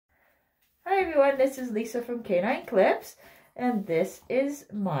Hi everyone, this is Lisa from Canine Clips, and this is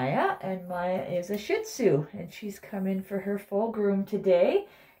Maya, and Maya is a Shih Tzu, and she's come in for her full groom today,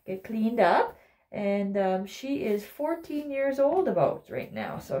 get cleaned up, and she is 14 years old about right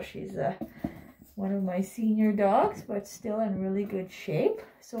now, so she's one of my senior dogs, but still in really good shape.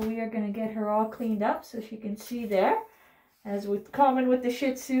 So we are going to get her all cleaned up so she can see there. As with common with the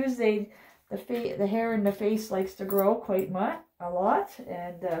Shih Tzus, the hair in the face likes to grow quite a lot,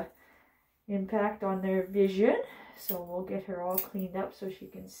 and impact on their vision. So we'll get her all cleaned up so she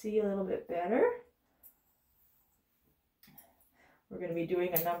can see a little bit better. We're going to be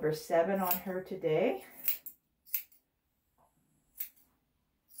doing a number 7 on her today.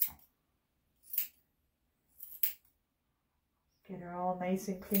 Get her all nice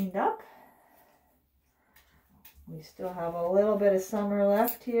and cleaned up. We still have a little bit of summer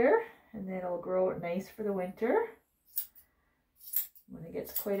left here, and then it'll grow it nice for the winter when it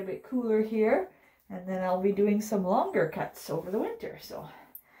gets quite a bit cooler here. And then I'll be doing some longer cuts over the winter, so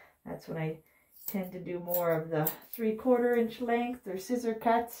that's when I tend to do more of the 3/4 inch length or scissor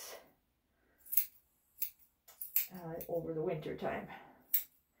cuts over the winter time,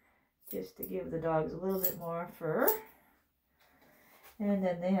 just to give the dogs a little bit more fur. And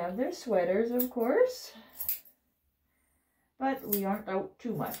then they have their sweaters, of course, but we aren't out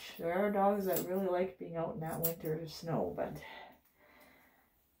too much. There are dogs that really like being out in that winter snow, but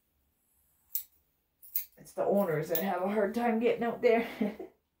it's the owners that have a hard time getting out there. There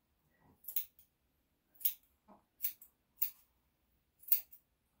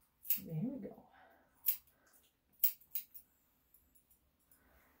we go.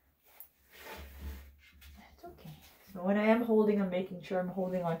 That's okay. So when I am holding, I'm making sure I'm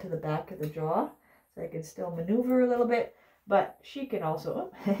holding onto the back of the jaw so I can still maneuver a little bit. But she can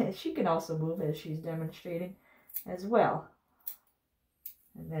also move as she's demonstrating as well.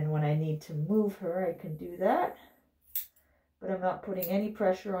 And then when I need to move her, I can do that. But I'm not putting any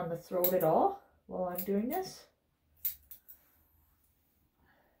pressure on the throat at all while I'm doing this.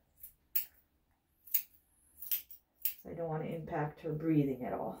 I don't want to impact her breathing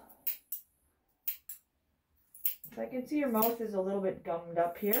at all. So I can see her mouth is a little bit gummed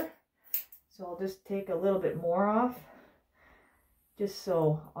up here. So I'll just take a little bit more off. Just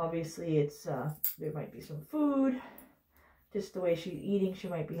so, obviously, it's there might be some food. Just the way she's eating, she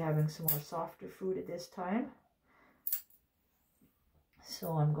might be having some more softer food at this time.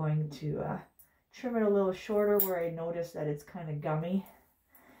 So I'm going to trim it a little shorter where I notice that it's kind of gummy.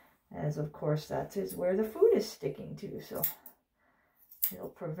 As of course that is where the food is sticking to, so it'll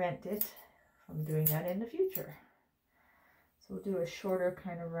prevent it from doing that in the future. So we'll do a shorter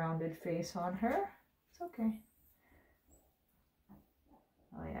kind of rounded face on her. It's okay.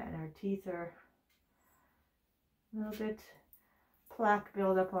 Oh yeah, and her teeth are a little bit plaque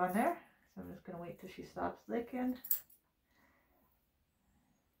buildup on there. So I'm just going to wait till she stops licking.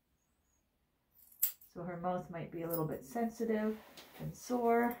 So her mouth might be a little bit sensitive and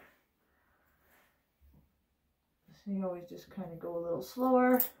sore. So you always just kind of go a little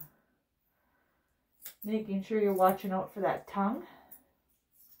slower. Making sure you're watching out for that tongue.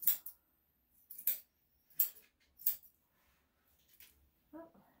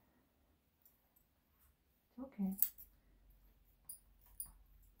 Okay.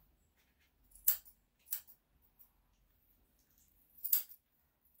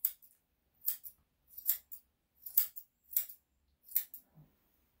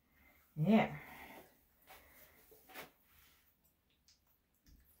 There.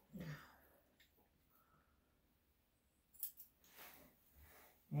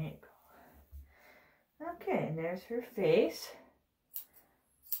 There you go. Okay, and there's her face.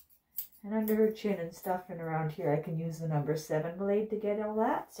 And under her chin and stuff and around here, I can use the number 7 blade to get all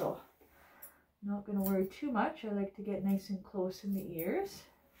that. So I'm not going to worry too much. I like to get nice and close in the ears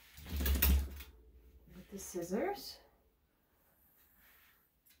with the scissors.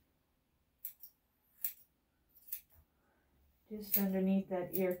 Just underneath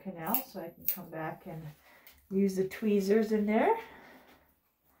that ear canal, so I can come back and use the tweezers in there.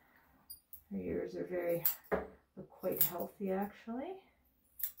 Her ears are look quite healthy actually.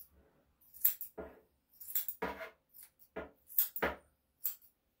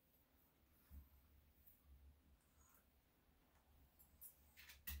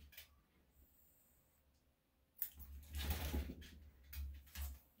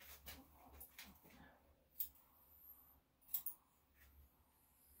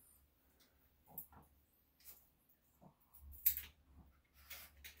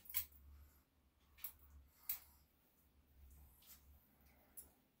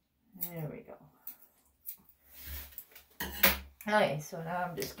 There we go. Okay, so now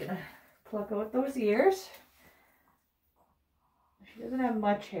I'm just gonna pluck out those ears. She doesn't have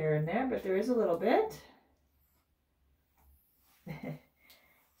much hair in there, but there is a little bit.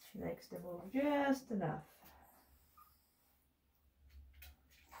 She likes to move just enough.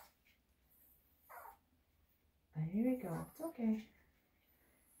 Here we go. It's okay.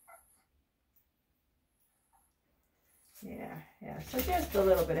 Yeah. So just a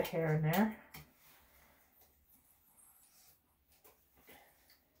little bit of hair in there.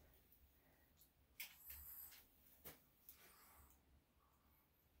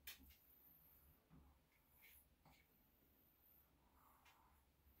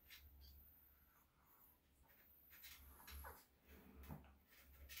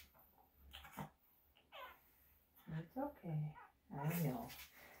 It's okay. I know.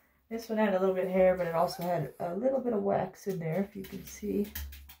 This one had a little bit of hair, but it also had a little bit of wax in there, if you can see.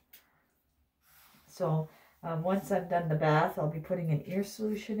 So once I'm done the bath, I'll be putting an ear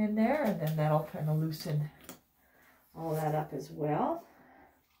solution in there, and then that'll kind of loosen all that up as well.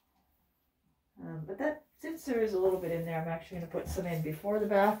 But that, since there is a little bit in there, I'm actually going to put some in before the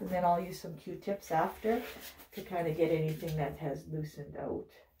bath, and then I'll use some Q-tips after to kind of get anything that has loosened out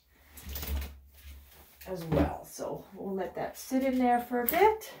as well. So we'll let that sit in there for a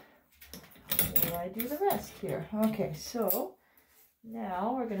bit while I do the rest here. Okay, so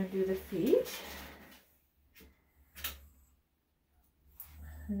now we're going to do the feet.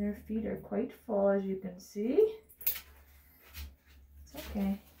 And their feet are quite full, as you can see. It's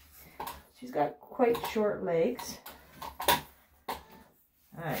okay. She's got quite short legs.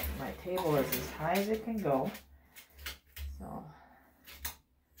 Alright, my table is as high as it can go. So,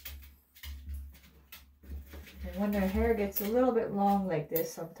 and when their hair gets a little bit long like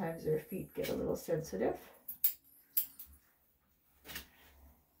this, sometimes their feet get a little sensitive.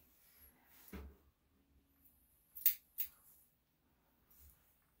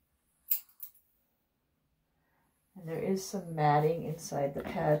 And there is some matting inside the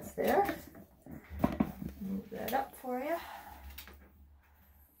pads there. Move that up for you.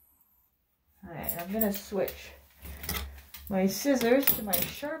 Alright, I'm going to switch my scissors to my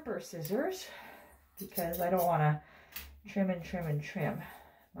sharper scissors because I don't want to trim and trim and trim.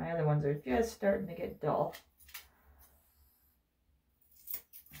 My other ones are just starting to get dull.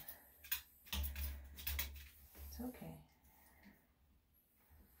 It's okay.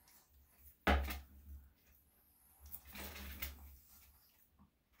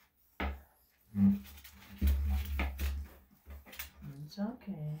 It's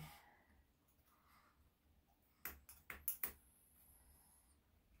okay.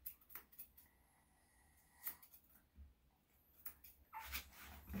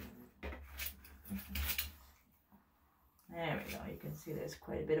 There we go. You can see there's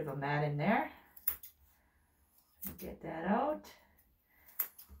quite a bit of a mat in there. Get that out.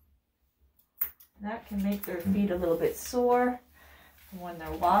 That can make their feet a little bit sore when they're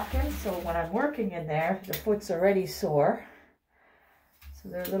walking. So when I'm working in there, the foot's already sore. So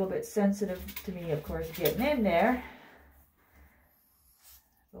they're a little bit sensitive to me, of course, getting in there.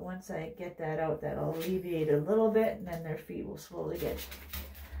 But once I get that out, that'll alleviate it a little bit, and then their feet will slowly get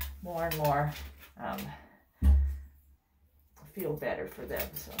more and more feel better for them.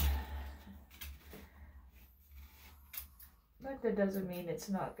 So, but that doesn't mean it's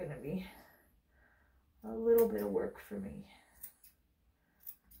not going to be a little bit of work for me.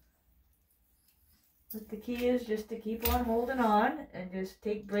 But the key is just to keep on holding on and just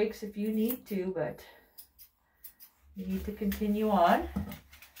take breaks if you need to, but you need to continue on.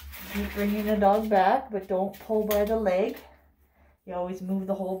 Keep bringing the dog back, but don't pull by the leg. You always move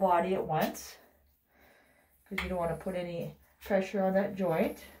the whole body at once because you don't want to put any pressure on that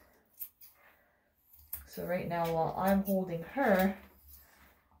joint. So right now, while I'm holding her,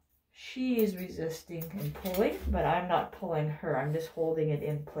 she is resisting and pulling, but I'm not pulling her. I'm just holding it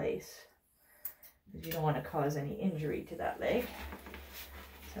in place because you don't want to cause any injury to that leg.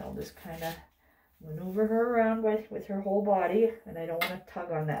 So I'll just kind of maneuver her around with her whole body, and I don't want to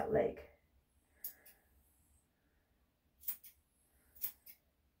tug on that leg.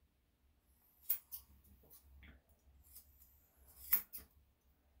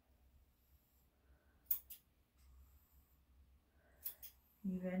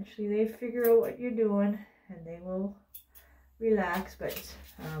 Eventually they figure out what you're doing and they will relax, but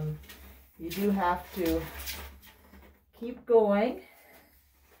you do have to keep going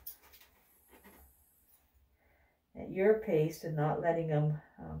at your pace and not letting them,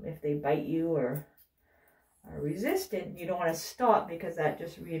 if they bite you or are resistant, you don't want to stop because that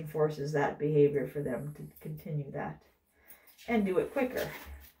just reinforces that behavior for them to continue that and do it quicker.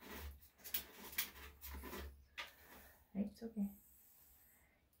 Right, it's okay.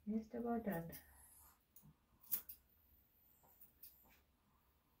 Just about done.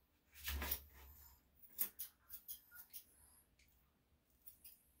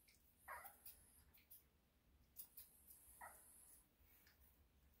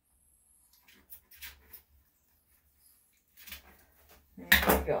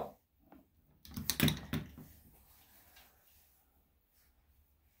 There we go.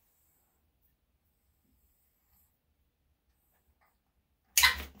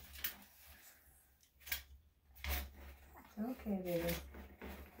 Okay, baby.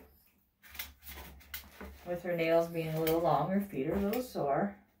 With her nails being a little long, her feet are a little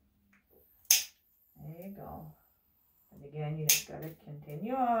sore. There you go. And again, you just gotta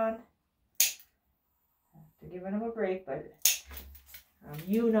continue on. After giving them a break, but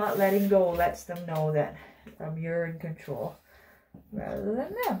you not letting go lets them know that you're in control rather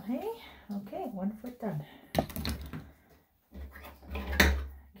than them, hey? Okay, 1 foot done.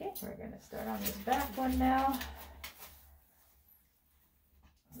 Okay, we're gonna start on this back one now.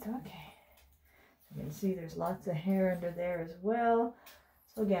 Okay, you can see there's lots of hair under there as well.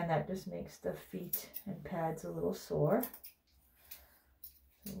 So again, that just makes the feet and pads a little sore.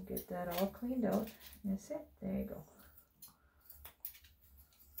 So we'll get that all cleaned out. That's it. There you go.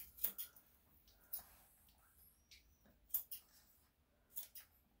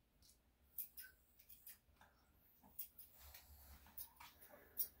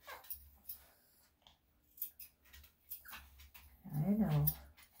 I know.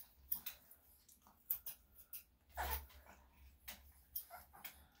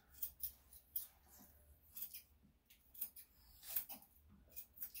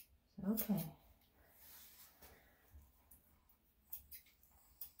 Okay.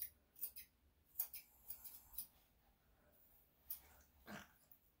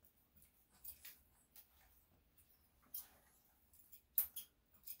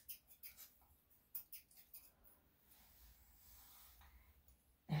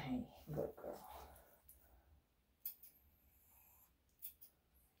 Hey, good girl.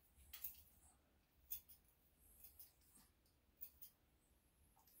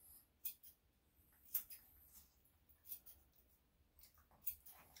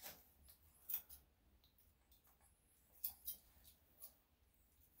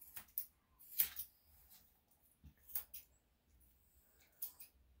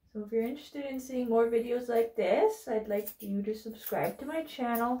 So if you're interested in seeing more videos like this, I'd like you to subscribe to my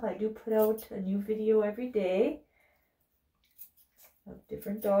channel. I do put out a new video every day of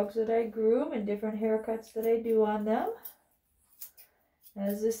different dogs that I groom and different haircuts that I do on them.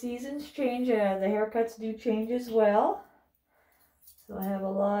 As the seasons change, the haircuts do change as well. So I have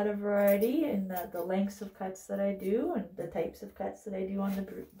a lot of variety in the lengths of cuts that I do and the types of cuts that I do on the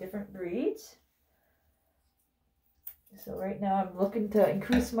different breeds. So right now I'm looking to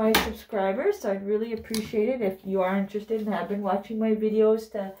increase my subscribers, so I'd really appreciate it if you are interested and have been watching my videos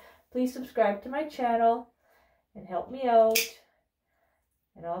to please subscribe to my channel and help me out.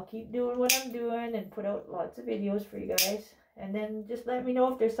 And I'll keep doing what I'm doing and put out lots of videos for you guys. And then just let me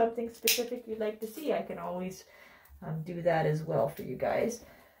know if there's something specific you'd like to see. I can always do that as well for you guys.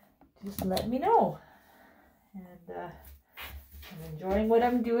 Just let me know. And I'm enjoying what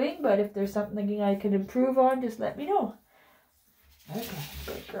I'm doing, but if there's something I can improve on, just let me know. Okay,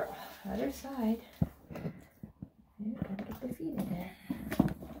 good girl. Other side. You gotta get the feet in there.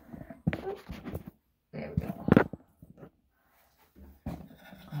 There we go.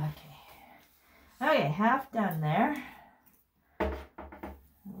 Okay. Okay, half done there.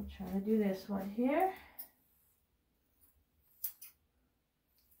 I'll try to do this one here.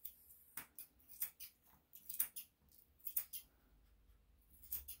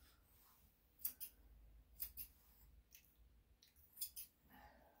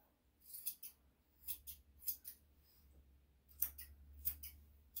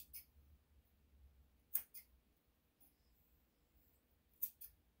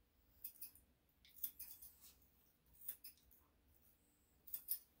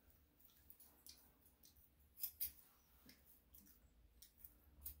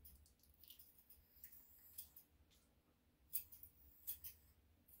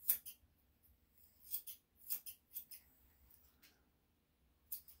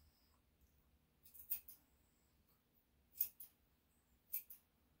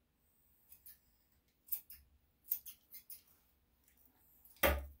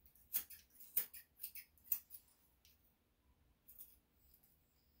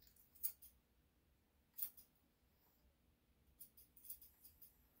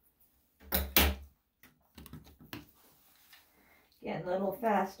 Getting a little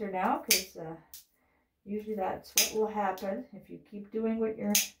faster now because usually that's what will happen if you keep doing what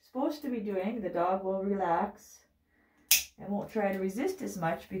you're supposed to be doing, the dog will relax and won't try to resist as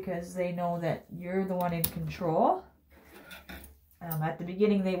much because they know that you're the one in control. At the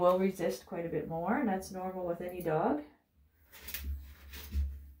beginning, they will resist quite a bit more, and that's normal with any dog.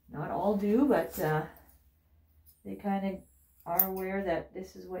 Not all do, but they kind of are aware that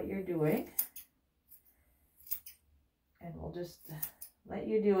this is what you're doing. And we'll just let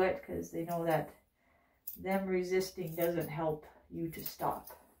you do it because they know that them resisting doesn't help you to stop.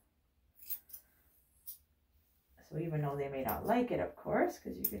 So even though they may not like it, of course,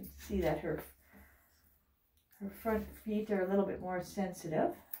 because you can see that her front feet are a little bit more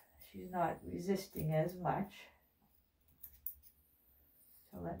sensitive. She's not resisting as much.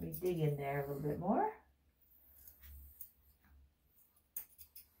 So let me dig in there a little bit more.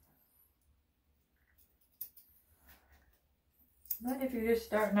 But if you're just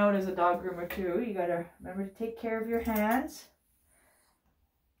starting out as a dog groomer too, you gotta remember to take care of your hands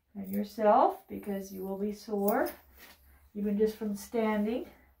and yourself, because you will be sore, even just from standing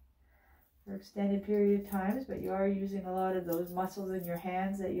for extended period of times, but you are using a lot of those muscles in your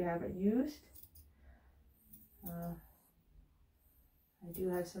hands that you haven't used. I do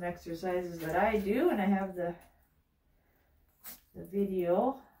have some exercises that I do, and I have the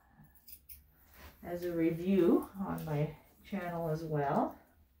video as a review on my channel as well.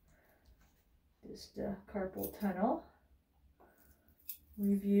 Just a carpal tunnel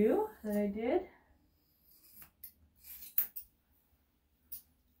review that I did.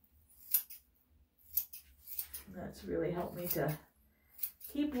 That's really helped me to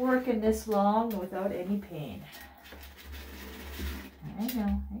keep working this long without any pain. I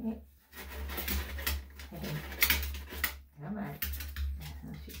know. Hey. Come on.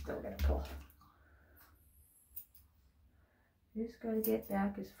 She's still gonna pull. Just gotta get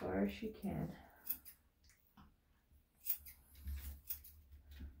back as far as she can.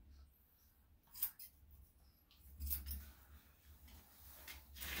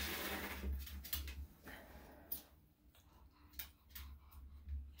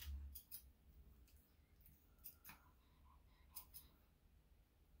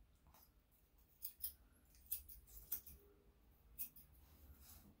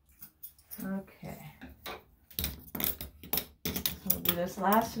 Okay, so we'll do this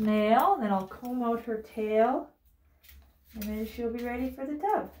last nail, then I'll comb out her tail, and then she'll be ready for the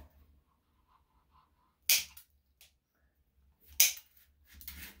tub.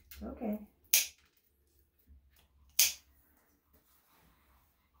 Okay.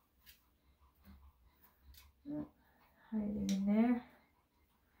 Hide it in there.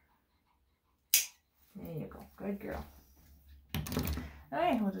 There you go. Good girl. All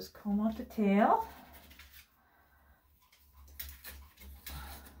right, we'll just comb out the tail.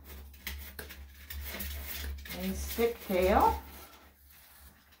 Nice thick tail.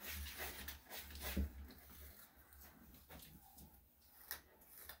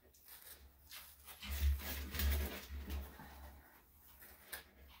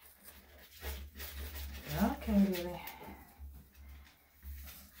 Okay, baby.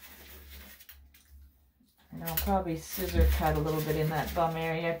 And I'll probably scissor cut a little bit in that bum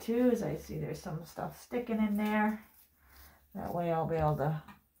area too, as I see there's some stuff sticking in there. That way I'll be able to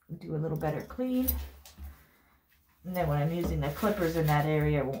do a little better clean. And then when I'm using the clippers in that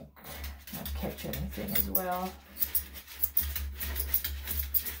area, I won't catch anything as well.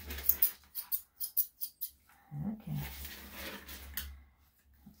 Okay.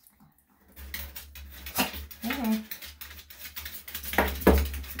 Hey.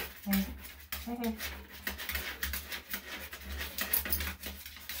 Hey. Hey.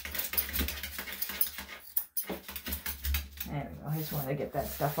 There we go. I just want to get that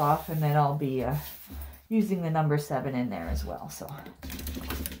stuff off, and then I'll be using the number 7 in there as well. So,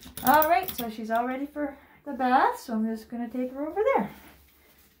 all right. So she's all ready for the bath. So I'm just going to take her over there.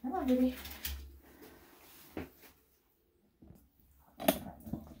 Come on, baby.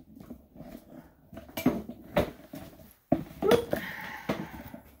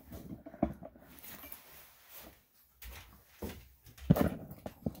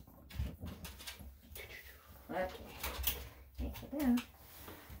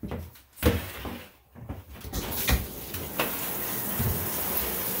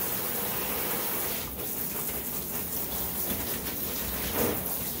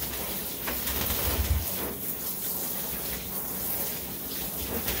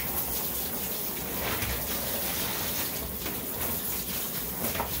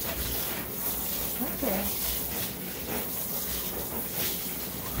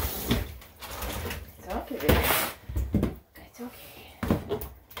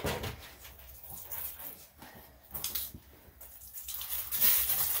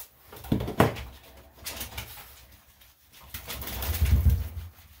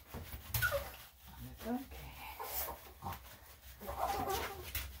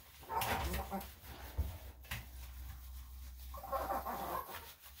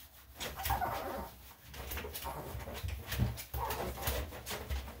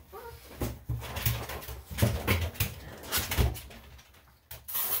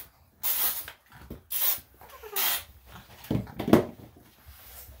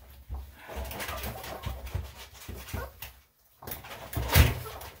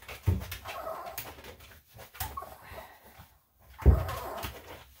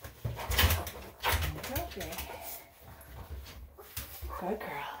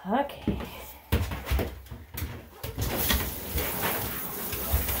 Okay.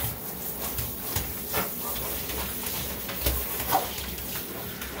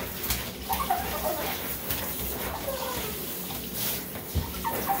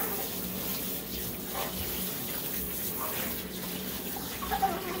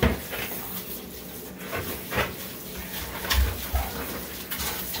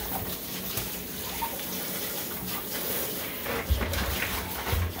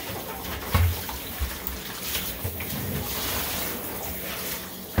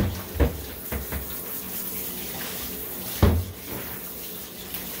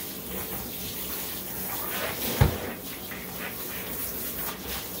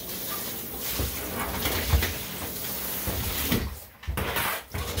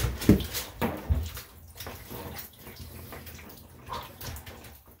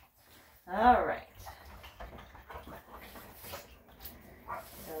 All right.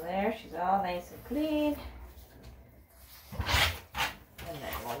 So there, she's all nice and clean. And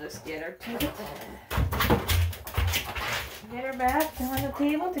then we'll just get her to get her back on the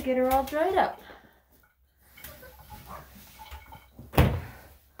table to get her all dried up.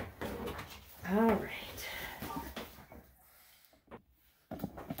 All right.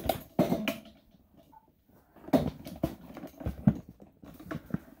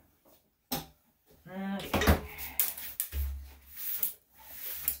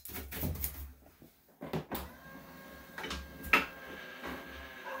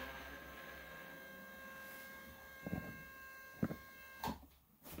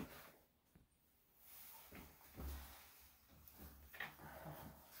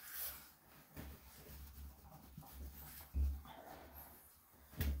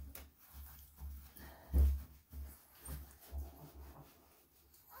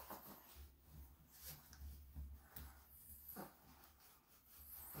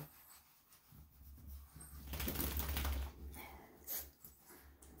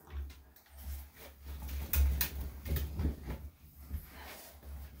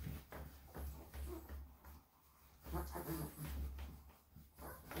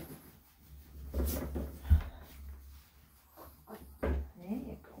 There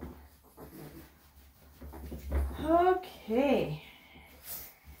you go. Okay.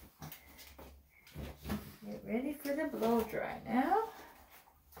 Get ready for the blow dry now.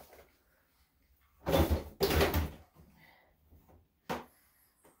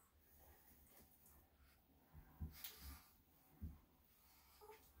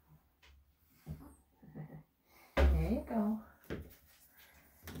 There you go.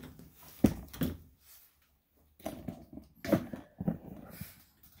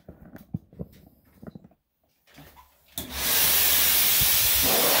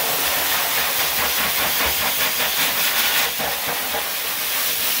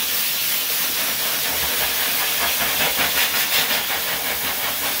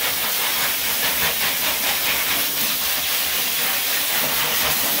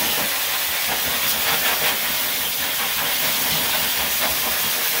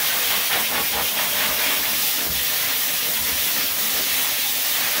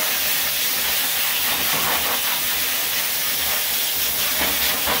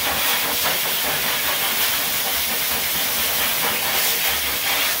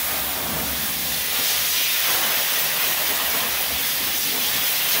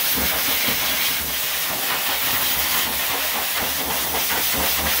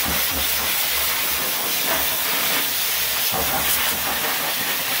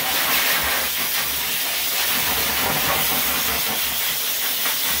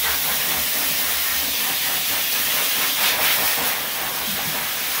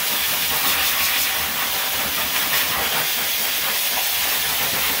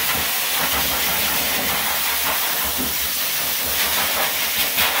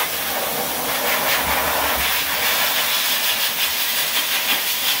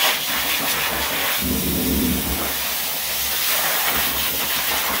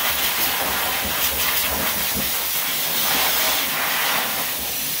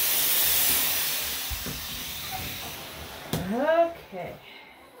 Okay.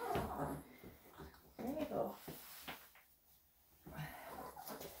 There you go.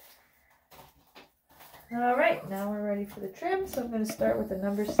 All right, now we're ready for the trim. So I'm going to start with the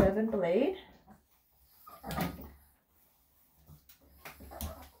number 7 blade.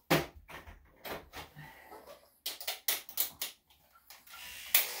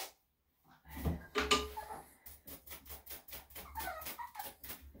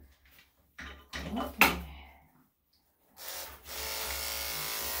 Okay.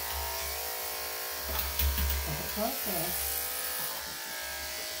 Okay.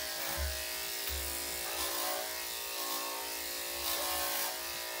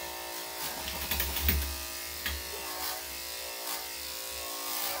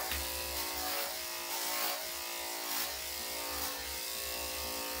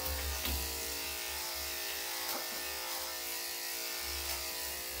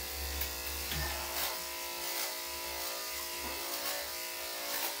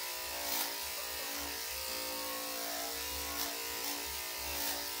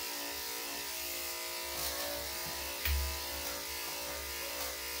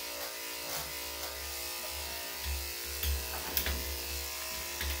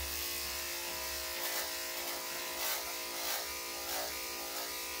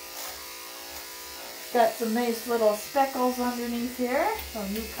 Got some nice little speckles underneath here,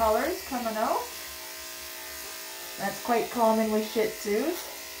 some new colors coming out. That's quite common with Shih Tzus.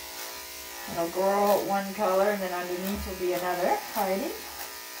 It'll grow out one color and then underneath will be another hiding.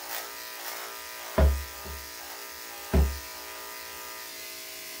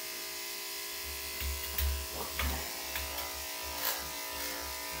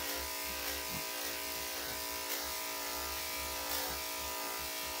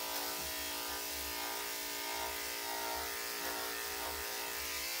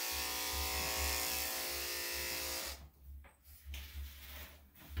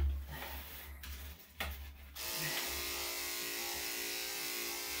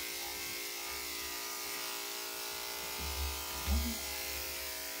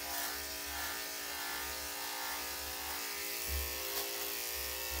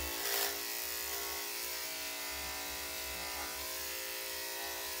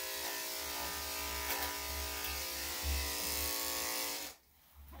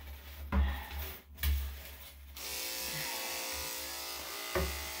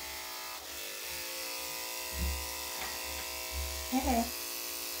 Okay.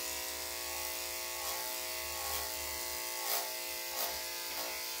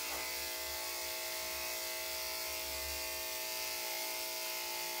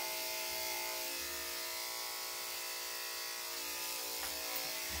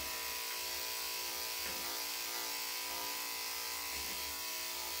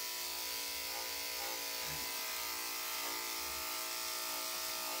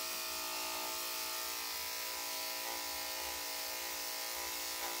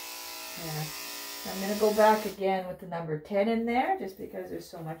 Yeah. I'm going to go back again with the number 10 in there just because there's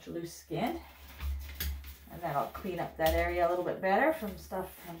so much loose skin. And that'll clean up that area a little bit better from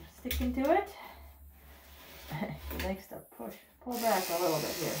stuff from sticking to it. He likes to pull back a little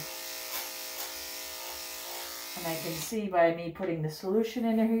bit here. And I can see by me putting the solution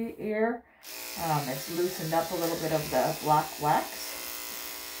in her ear, it's loosened up a little bit of the black wax,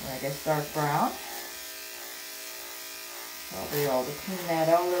 or I guess dark brown. I'll be able to clean that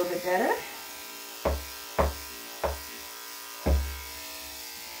out a little bit better.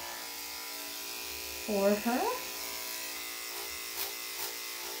 For her.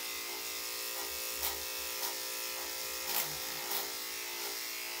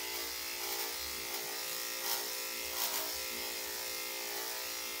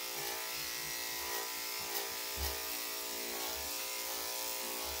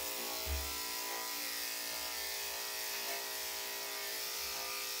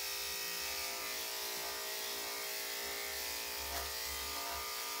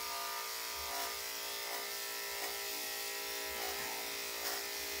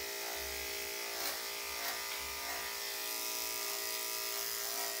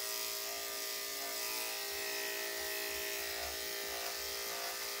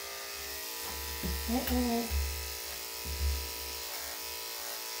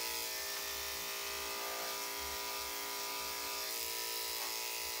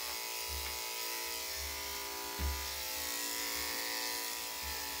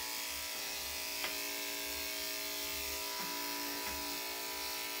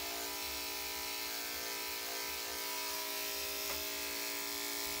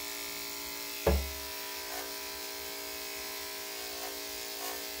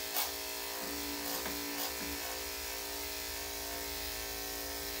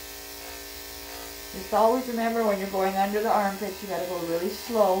 Just always remember when you're going under the armpits, you gotta go really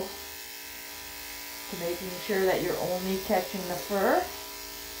slow to making sure that you're only catching the fur,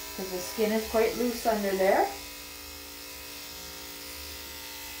 because the skin is quite loose under there.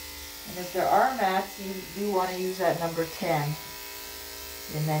 And if there are mats, you do want to use that number 10,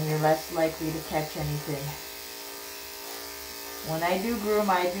 and then you're less likely to catch anything. When I do groom,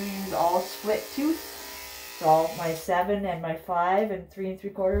 I do use all split tooth. So all my 7 and my 5 and 3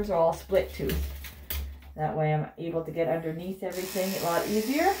 3/4 are all split tooth. That way I'm able to get underneath everything a lot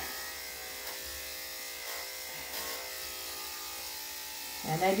easier.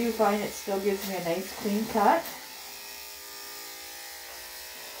 And I do find it still gives me a nice clean cut,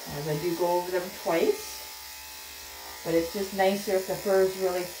 as I do go over them twice. But it's just nicer if the fur is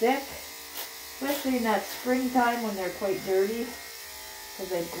really thick, especially in that springtime when they're quite dirty, because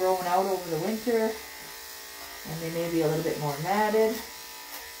they've grown out over the winter and they may be a little bit more matted.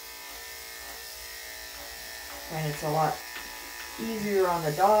 And it's a lot easier on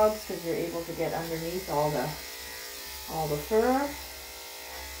the dogs because you're able to get underneath all the fur.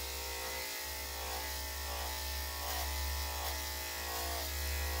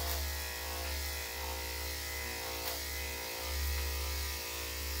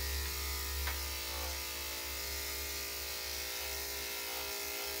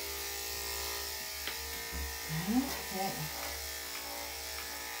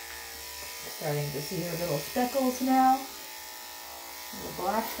 Starting to see her little speckles now. Little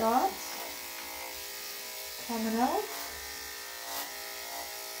black dots coming out.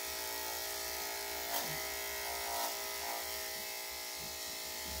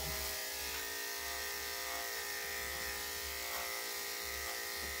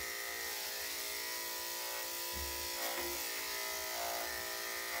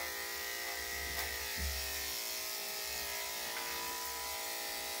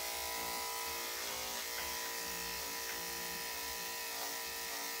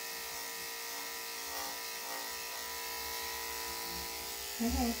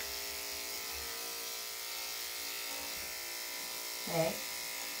 Okay. Okay.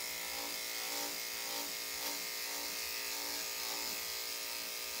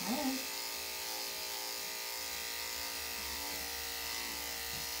 All right.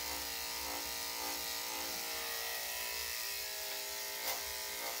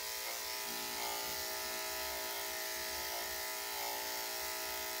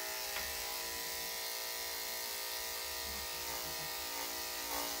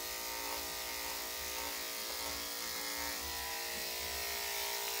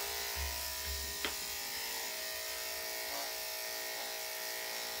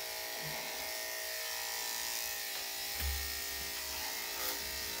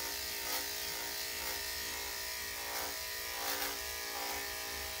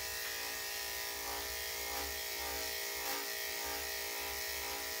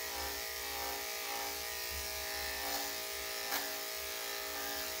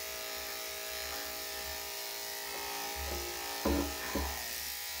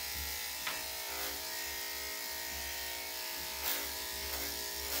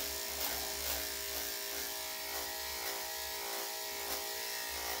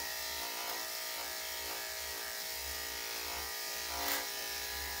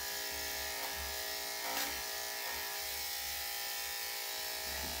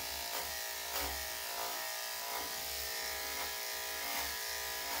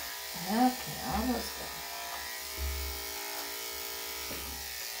 Okay, almost done.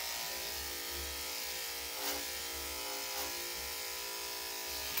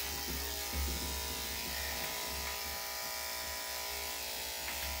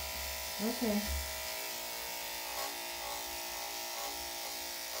 Okay.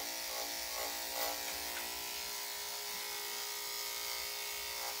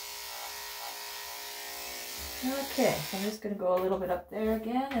 Okay, so I'm just going to go a little bit up there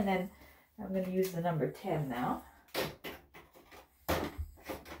again, and then I'm going to use the number 10 now.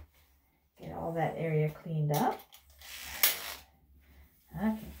 Get all that area cleaned up.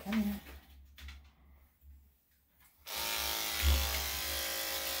 Okay, come here.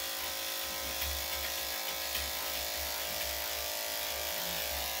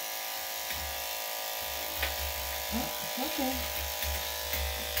 Oh, okay.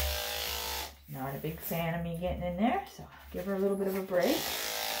 Not a big fan of me getting in there, so give her a little bit of a break.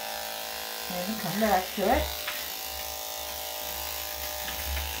 And come back to it.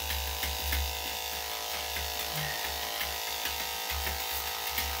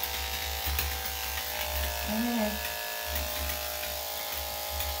 Okay.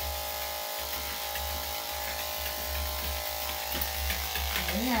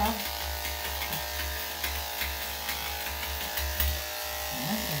 Yeah.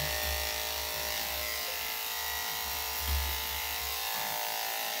 Okay.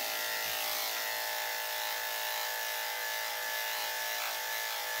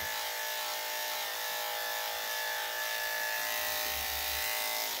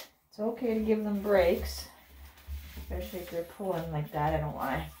 It's okay to give them breaks, especially if they're pulling like that. I don't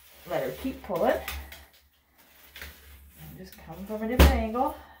want to let her keep pulling. Just come from a different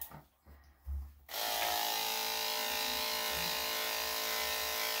angle.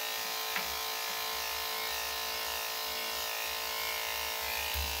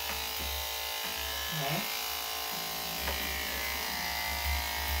 Okay.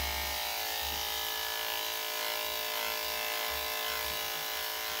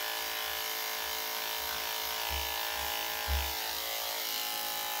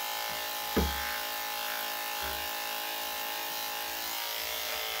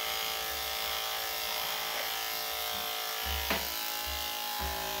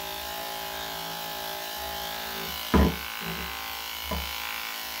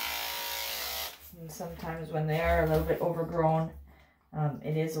 And sometimes when they are a little bit overgrown,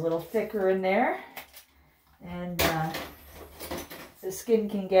 it is a little thicker in there, and the skin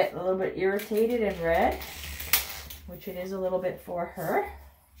can get a little bit irritated and red, which it is a little bit for her.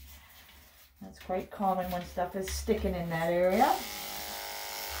 That's quite common when stuff is sticking in that area.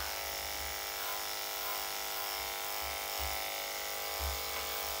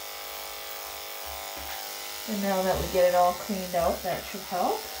 And now that we get it all cleaned out, that should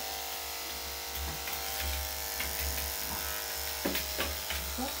help.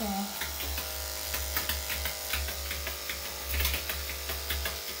 Okay.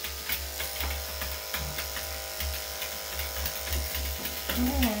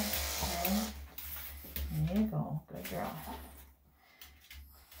 There you go. Good girl.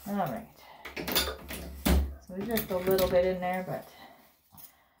 All right. So we just a little bit in there, but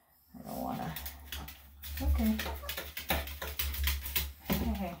I don't want to. Okay.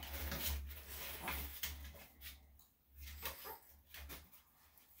 Okay.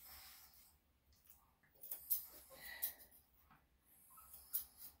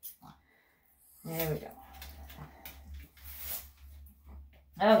 There we go.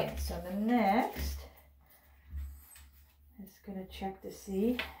 Okay, so the next, I'm just going to check to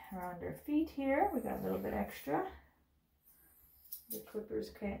see around our feet here. We got a little bit extra. The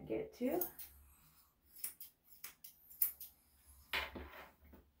clippers can't get to.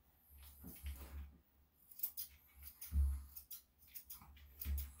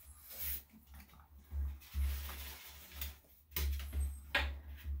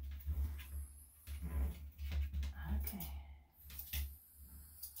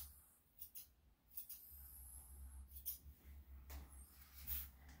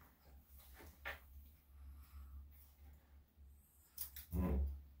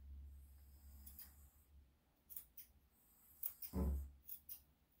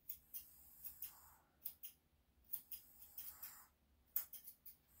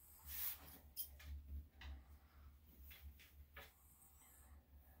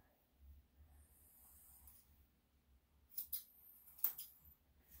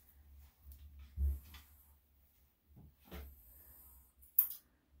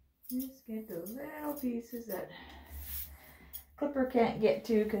 Just get those little pieces that Clipper can't get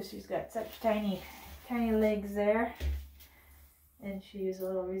to because she's got such tiny legs there. And she is a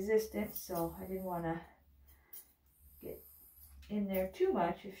little resistant, so I didn't want to get in there too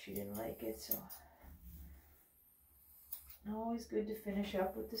much if she didn't like it. So always good to finish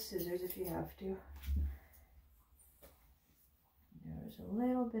up with the scissors if you have to. There's a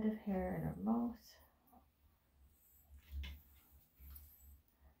little bit of hair in her mouth.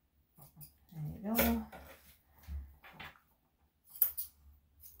 There you go.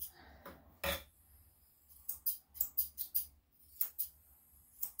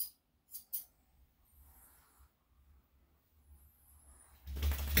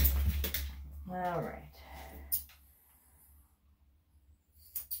 All right.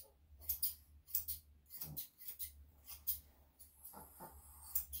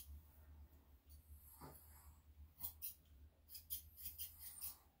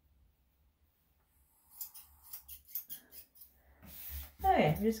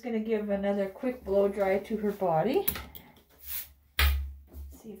 Okay, I'm just going to give another quick blow dry to her body.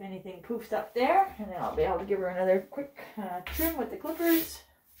 See if anything poofs up there, and then I'll be able to give her another quick trim with the clippers.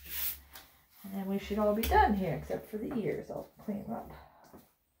 And then we should all be done here, except for the ears. I'll clean them up.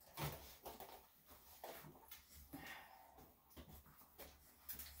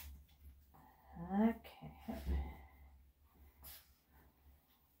 Okay.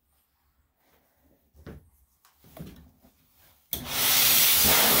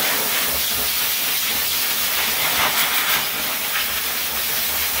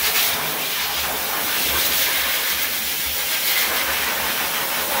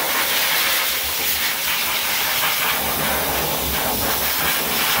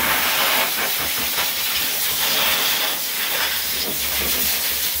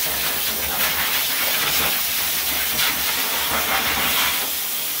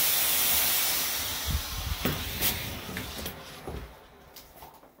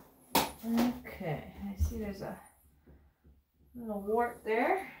 Okay, I see there's a little wart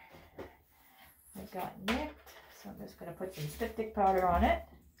there. I got nicked, so I'm just going to put some styptic powder on it.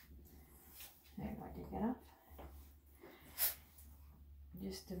 There, I take it off.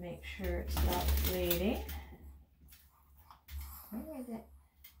 Just to make sure it stops bleeding. Where is it?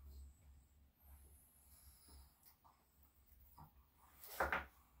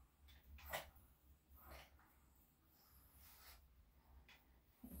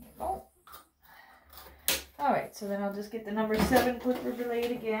 Oh. Alright, so then I'll just get the number 7 clipper blade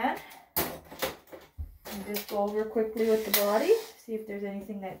again. And just go over quickly with the body. See if there's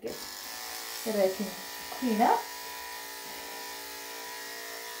anything that I can clean up.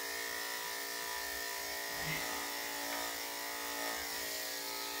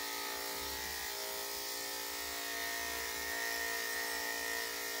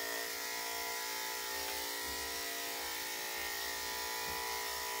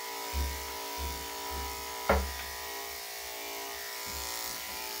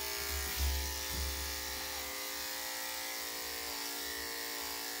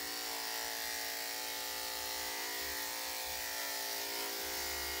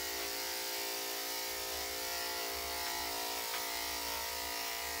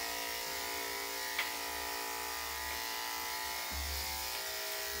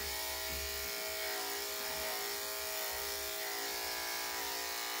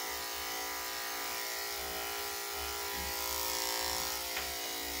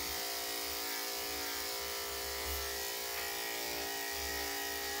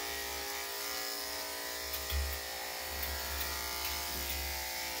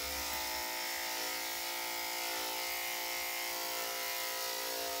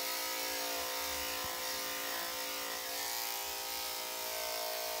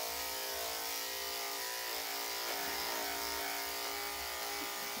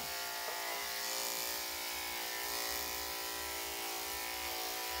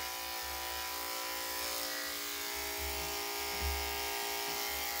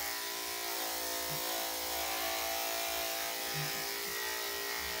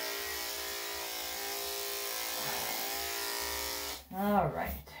 All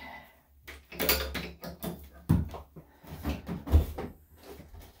right.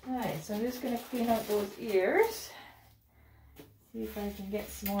 All right, so I'm just going to clean out those ears. See if I can get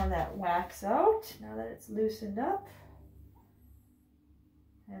some more of that wax out now that it's loosened up.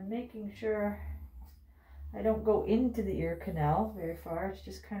 And making sure I don't go into the ear canal very far. It's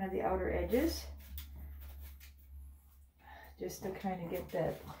just kind of the outer edges. Just to kind of get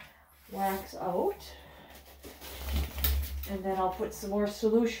that wax out. And then I'll put some more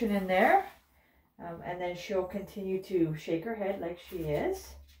solution in there. And then she'll continue to shake her head like she is.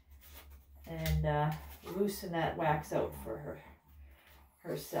 And loosen that wax out for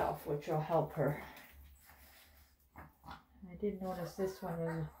herself, which will help her. I did notice this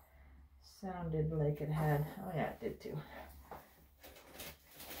one sounded like it had, oh yeah, it did too.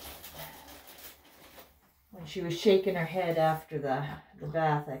 When she was shaking her head after the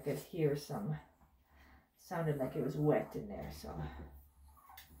bath, I could hear some, sounded like it was wet in there, so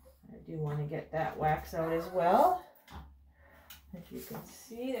I do want to get that wax out as well. As you can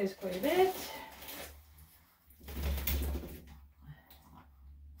see, there's quite a bit.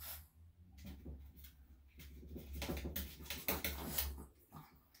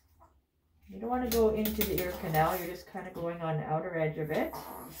 You don't want to go into the ear canal, you're just kind of going on the outer edge of it.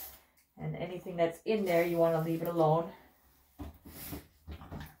 And anything that's in there, you want to leave it alone.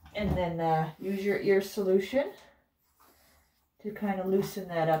 And then use your ear solution to kind of loosen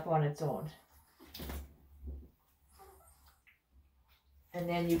that up on its own. And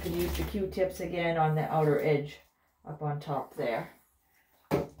then you can use the Q-tips again on the outer edge up on top there.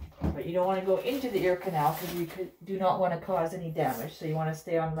 But you don't want to go into the ear canal because you do not want to cause any damage. So you want to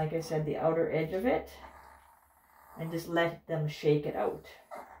stay on, like I said, the outer edge of it. And just let them shake it out.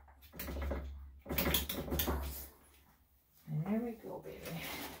 And there we go, baby.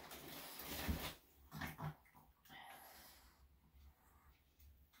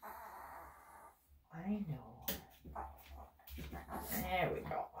 I know. There we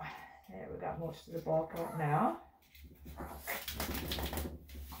go. There, we got most of the bulk out now.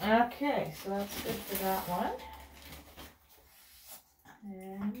 Okay, so that's good for that one.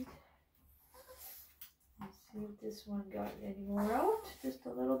 And let's see if this one got any more out. Just a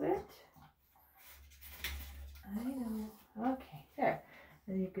little bit. I know. Okay, there.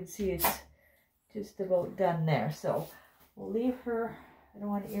 And you can see it's just about done there. So we'll leave her. I don't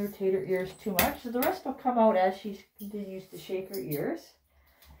want to irritate her ears too much. So the rest will come out as she continues to shake her ears.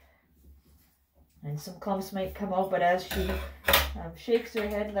 And some clumps might come out, but as she shakes her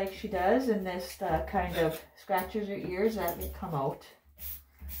head like she does and this kind of scratches her ears, that may come out.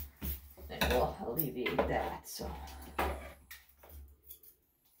 And we'll alleviate that. So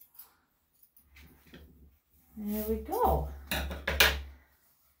there we go.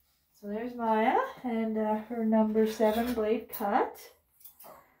 So there's Maya and her number 7 blade cut.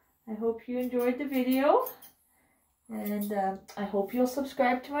 I hope you enjoyed the video, and I hope you'll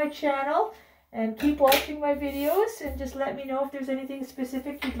subscribe to my channel and keep watching my videos, and just let me know if there's anything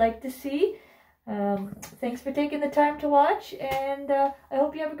specific you'd like to see. Thanks for taking the time to watch, and I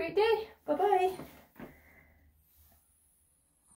hope you have a great day. Bye-bye.